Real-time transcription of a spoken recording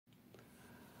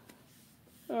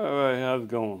Alright, how's it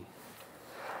going?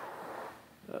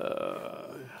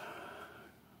 Uh,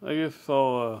 I just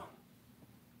saw a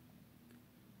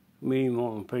meme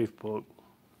on Facebook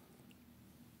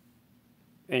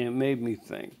and it made me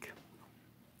think.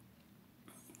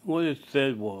 What it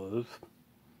said was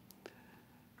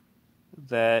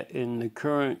that in the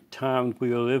current times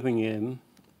we are living in,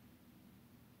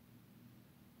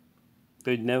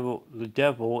 the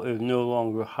devil is no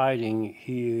longer hiding,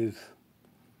 he is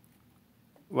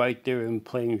right there in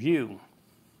plain view.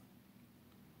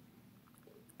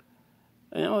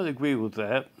 And I would agree with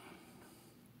that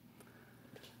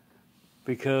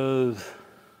because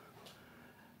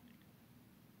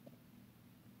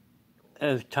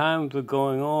as times are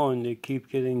going on, they keep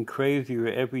getting crazier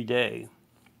every day.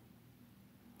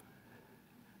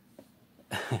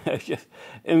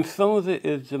 And some of it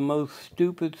is the most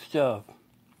stupid stuff.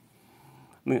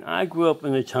 I mean, I grew up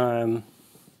in a time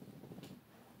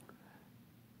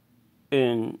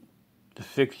in the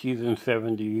 60s and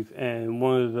 70s, and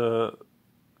one of the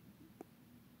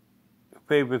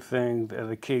favorite things as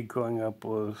a kid growing up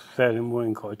was Saturday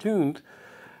morning cartoons,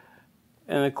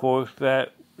 and of course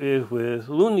that is with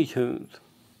Looney Tunes.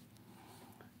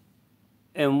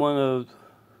 And one of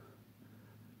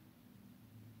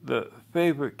the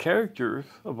favorite characters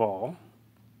of all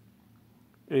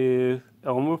is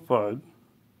Elmer Fudd,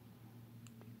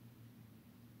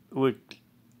 which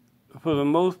for the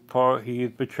most part he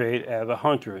is portrayed as a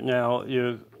hunter. Now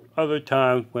there's other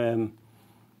times when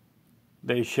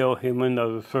they show him in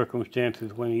other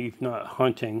circumstances when he's not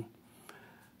hunting,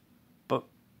 but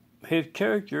his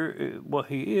character, what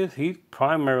he is, he's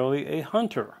primarily a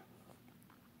hunter.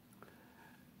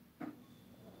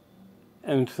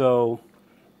 And so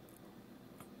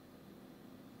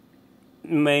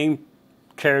main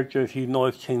characters he's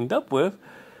always teamed up with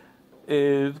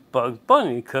is Bugs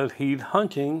Bunny, because he's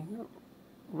hunting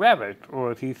rabbits,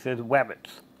 or as he says,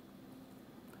 wabbits.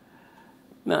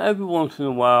 Now, every once in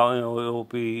a while, it'll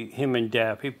be him and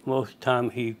Daffy. Most of the time,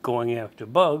 he's going after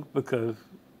Bugs, because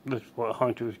that's what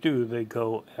hunters do. They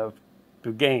go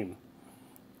after game.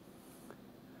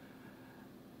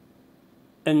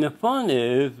 And the fun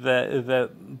is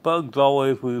that Bugs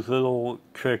always, with little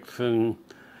tricks and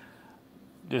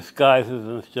disguises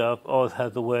and stuff, always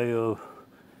has a way of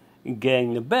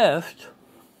getting the best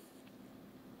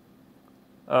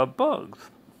of Bugs.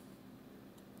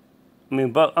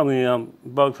 Bugs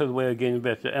has a way of getting the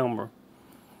best of Elmer.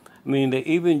 I mean, they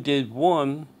even did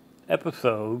one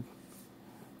episode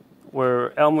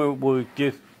where Elmer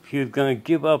he was going to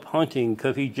give up hunting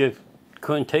because he just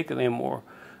couldn't take it anymore,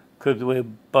 because the way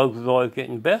Bugs was always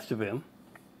getting the best of him.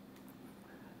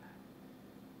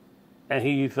 And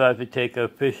he decided to take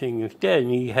up fishing instead,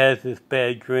 and he has this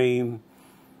bad dream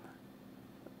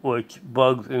which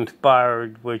Bugs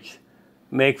inspired, which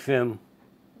makes him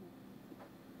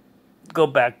go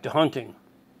back to hunting.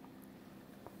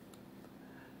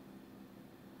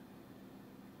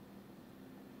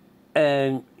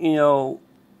 And,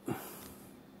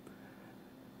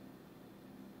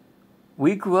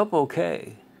 we grew up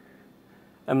okay.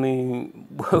 I mean,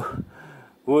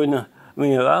 we're not... a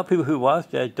lot of people who watch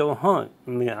that don't hunt.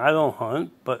 I don't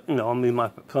hunt, but,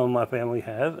 some of my family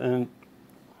have, and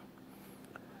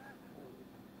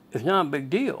it's not a big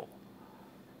deal.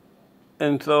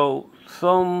 And so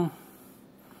somebody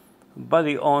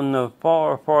on the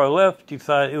far, far left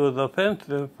decided it was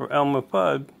offensive for Elmer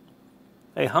Fudd,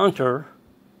 a hunter,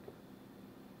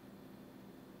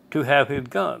 to have his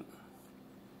gun.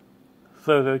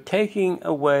 So they're taking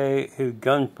away his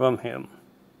gun from him.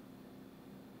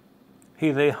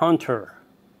 He's a hunter.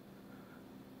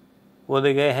 What are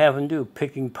they going to have him do?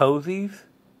 Picking posies?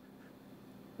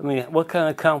 What kind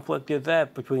of conflict is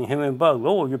that between him and Bugs?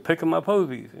 Oh, you're picking my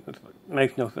posies. It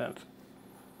makes no sense.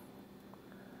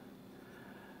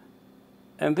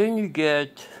 And then you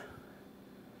get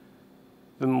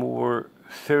the more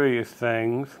serious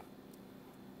things,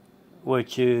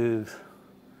 which is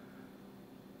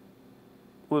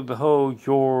with the whole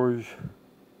George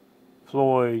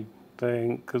Floyd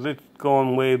thing, because it's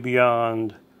going way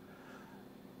beyond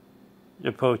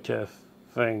the protest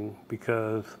thing,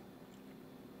 because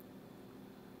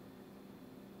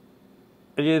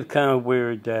it is kind of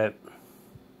weird that,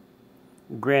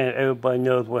 granted, everybody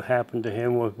knows what happened to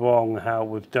him was wrong and how it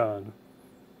was done.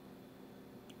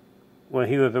 When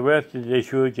he was arrested, they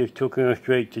should have just took him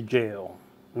straight to jail,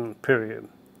 period.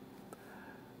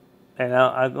 And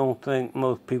I don't think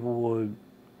most people would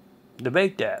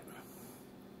debate that.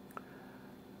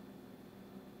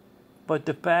 But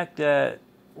the fact that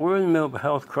we're in the middle of a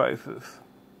health crisis,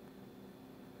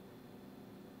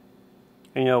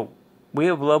 we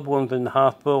have loved ones in the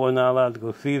hospital. We're not allowed to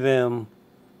go see them.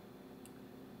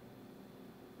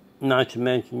 Not to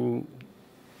mention,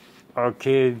 our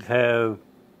kids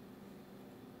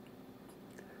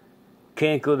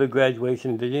can't go to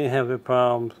graduation. They didn't have their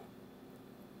problems.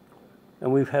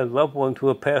 And we've had loved ones who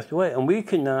have passed away, and we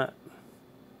cannot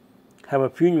have a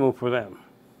funeral for them.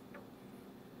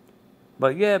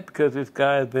 But yeah, because this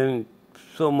guy has been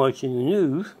so much in the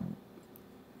news,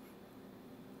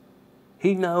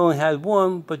 he not only had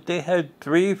one, but they had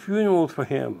 3 funerals for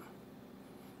him,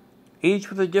 each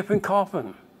with a different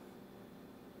coffin.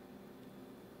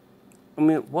 I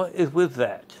mean, what is with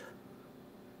that?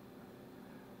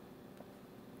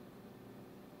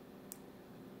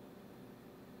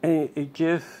 And it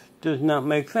just does not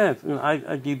make sense. And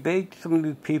I debate some of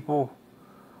these people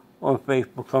on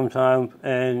Facebook sometimes,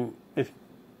 and it's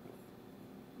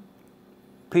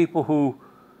people who,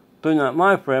 they're not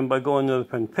my friend, but go on another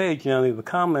friend's page and I leave a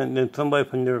comment, and then somebody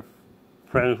from their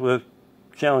friends with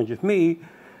challenges me,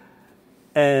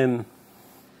 and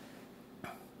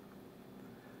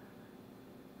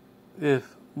this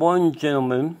one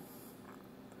gentleman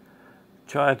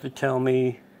tried to tell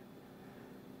me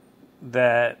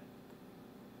that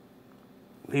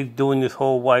he's doing this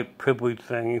whole white privilege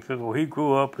thing. He says, well, he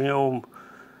grew up,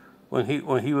 when he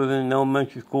was in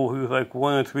elementary school, he was like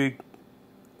one of 3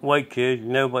 white kids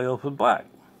and everybody else was black.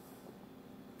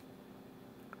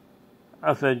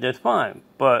 I said, that's fine,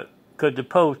 but because the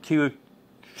post he was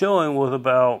showing was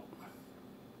about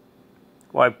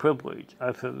white privilege.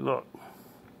 I said, look,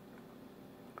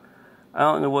 I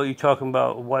don't know what you're talking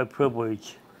about, white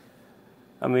privilege.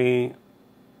 I mean,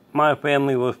 my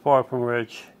family was far from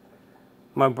rich.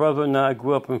 My brother and I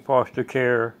grew up in foster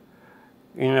care.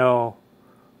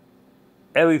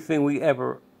 Everything we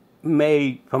ever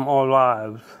made from our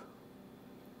lives,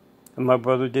 and my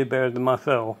brother did better than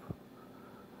myself.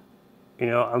 We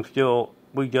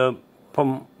did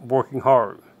from working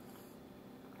hard.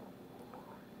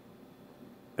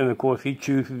 And of course, he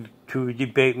chooses to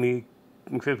debate me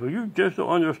and says, well, you just don't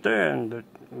understand that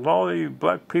a lot of these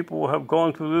black people have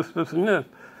gone through this, and this.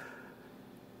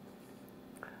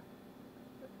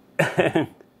 And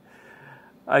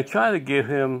I try to give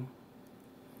him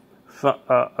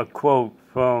a quote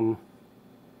from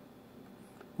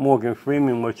Morgan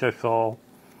Freeman, which I saw,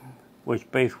 which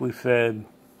basically said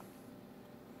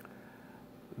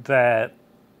that,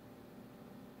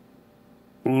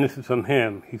 and this is from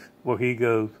him, where he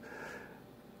goes,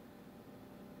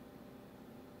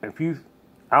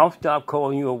 I'll stop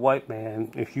calling you a white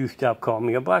man if you stop calling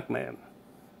me a black man.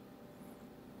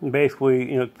 And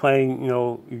basically, playing,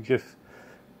 you're just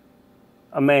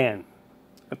a man.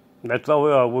 That's all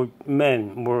we are. We're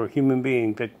men. We're human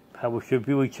beings. That's how we should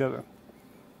view each other.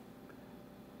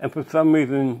 And for some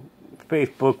reason,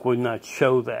 Facebook would not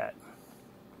show that.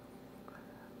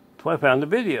 So I found a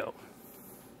video,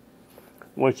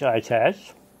 which I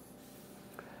attached.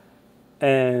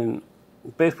 And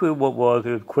basically it was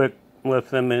a quick,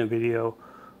 less than a minute video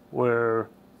where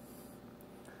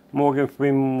Morgan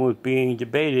Freeman was being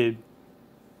interviewed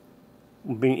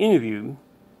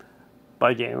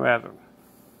by Dan Rather.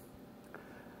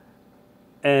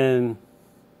 And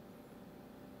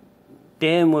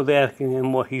Dan was asking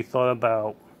him what he thought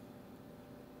about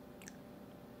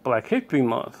Black History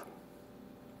Month.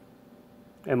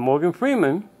 And Morgan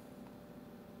Freeman,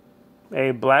 a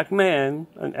black man,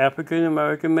 an African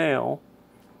American male,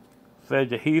 said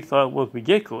that he thought it was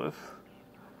ridiculous.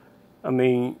 I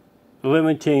mean,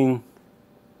 limiting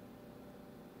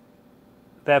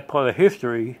that part of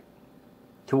history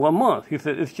to 1 month. He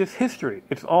said, it's just history.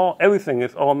 It's all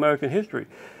American history.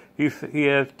 He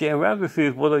asked Dan Rather,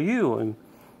 says, what are you? And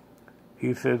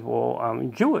he says, well,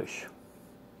 I'm Jewish.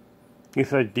 He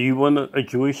said, do you want a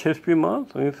Jewish History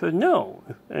Month? And he said, no.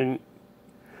 And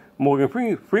Morgan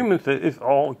Freeman said, it's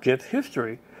all just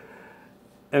history.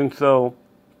 And so,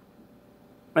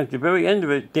 at the very end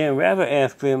of it, Dan Rather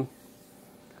asked him,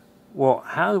 well,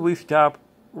 how do we stop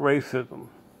racism?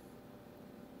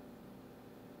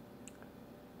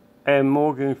 And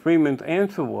Morgan Freeman's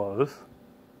answer was,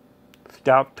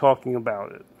 stop talking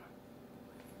about it.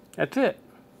 That's it.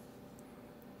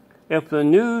 If the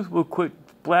news would quit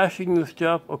splashing the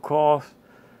stuff across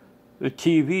the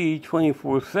TV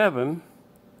 24/7,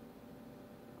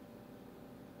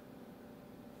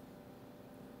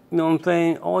 you know what I'm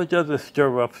saying? All it does is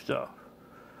stir up stuff.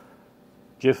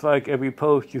 Just like every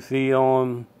post you see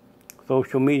on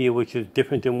social media, which is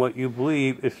different than what you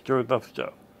believe, it stirs up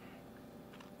stuff.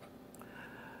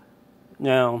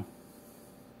 Now,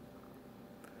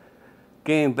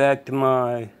 getting back to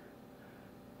my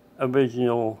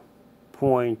original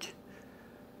point,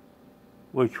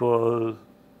 which was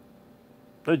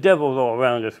the devil's all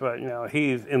around us right now.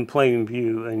 He's in plain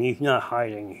view, and he's not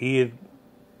hiding. He is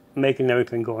making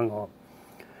everything going on.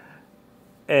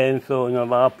 And so, a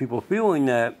lot of people feeling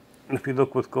that, if you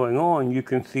look what's going on, you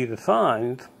can see the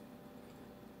signs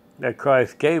that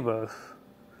Christ gave us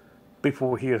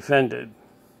before he ascended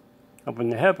up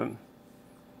into heaven.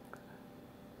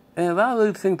 And a lot of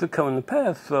these things are coming to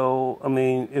pass. So,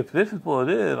 if this is what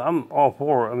it is, I'm all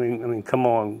for it. Come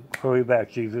on, hurry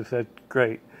back, Jesus. That's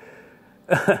great.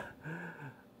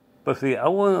 But see,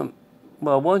 what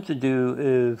I want to do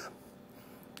is,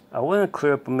 I want to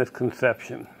clear up a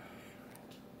misconception.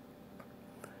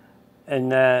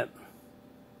 And that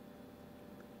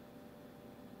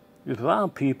there's a lot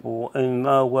of people, and a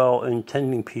lot of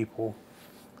well-intending people,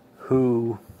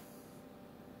 who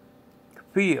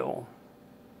feel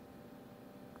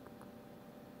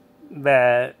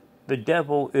that the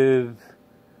devil is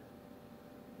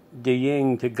the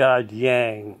yin to God's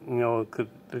yang, because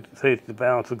it says the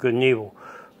balance of good and evil.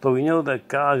 So we know that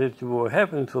God is the ruler of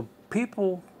heaven, so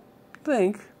people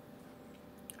think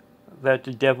that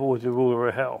the devil is the ruler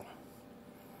of hell.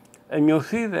 And you'll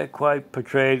see that quite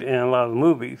portrayed in a lot of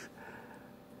movies.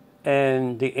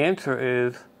 And the answer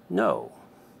is no,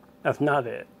 that's not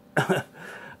it.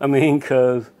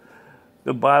 Because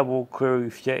the Bible clearly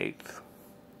states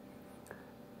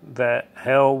that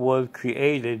hell was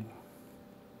created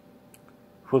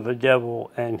for the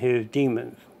devil and his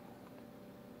demons.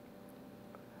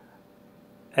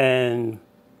 And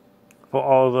for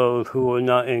all those who are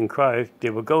not in Christ, they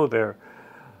will go there.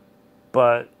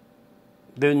 But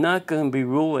they're not going to be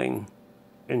ruling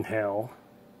in hell.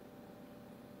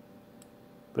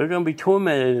 They're going to be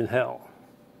tormented in hell.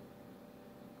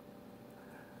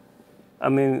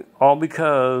 All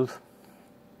because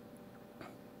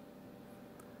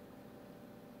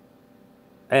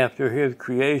after his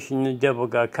creation, the devil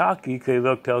got cocky because he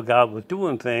looked how God was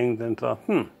doing things and thought,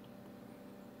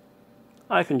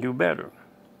 I can do better.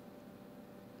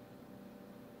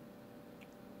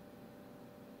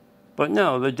 But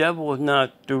no, the devil is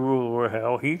not the ruler of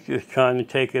hell. He's just trying to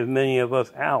take as many of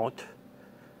us out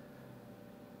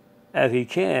as he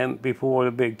can before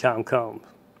the big time comes.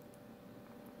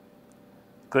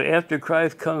 Because after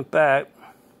Christ comes back,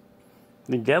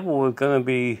 the devil is going to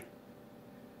be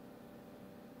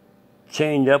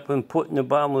chained up and put in the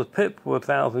bottomless pit for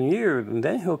 1,000 years. And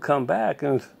then he'll come back,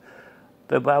 and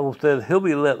the Bible says he'll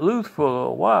be let loose for a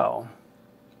little while.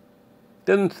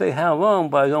 Doesn't say how long,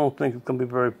 but I don't think it's going to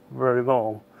be very, very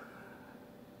long.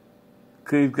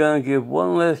 Because he's going to give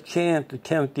one last chance to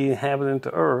tempt the inhabitants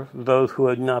of earth, those who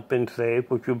had not been saved,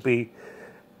 which will be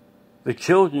the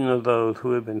children of those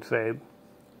who have been saved.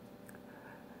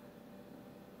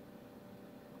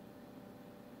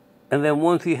 And then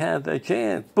once he has that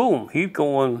chance, boom, he's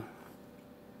going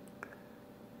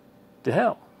to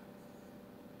hell.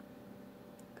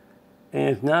 And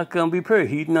it's not going to be pretty.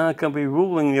 He's not going to be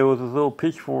ruling there with his little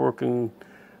pitchfork and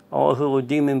all his little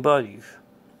demon buddies.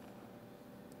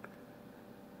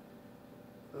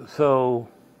 So,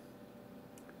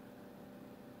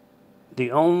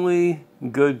 the only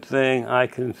good thing I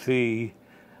can see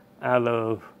out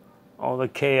of all the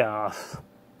chaos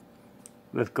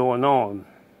that's going on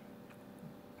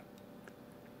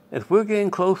is we're getting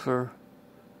closer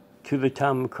to the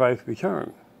time of Christ's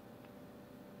return.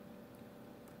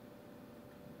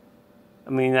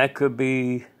 That could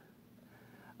be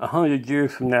 100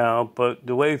 years from now, but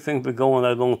the way things are going,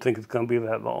 I don't think it's going to be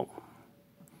that long.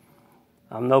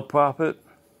 I'm no prophet.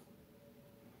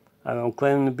 I don't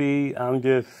claim to be. I'm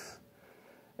just,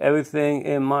 everything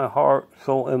in my heart,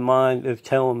 soul, and mind is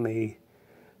telling me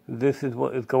this is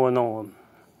what is going on.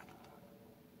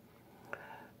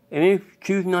 And if you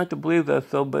choose not to believe that,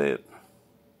 so be it.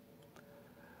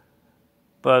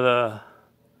 But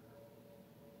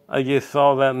I just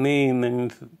saw that meme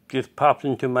and it just popped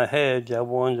into my head. I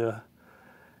wanted to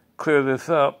clear this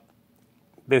up.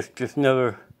 This just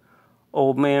another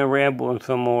old man rambling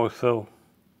some more. So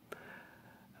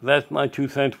that's my 2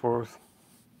 cents worth.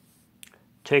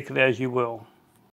 Take it as you will.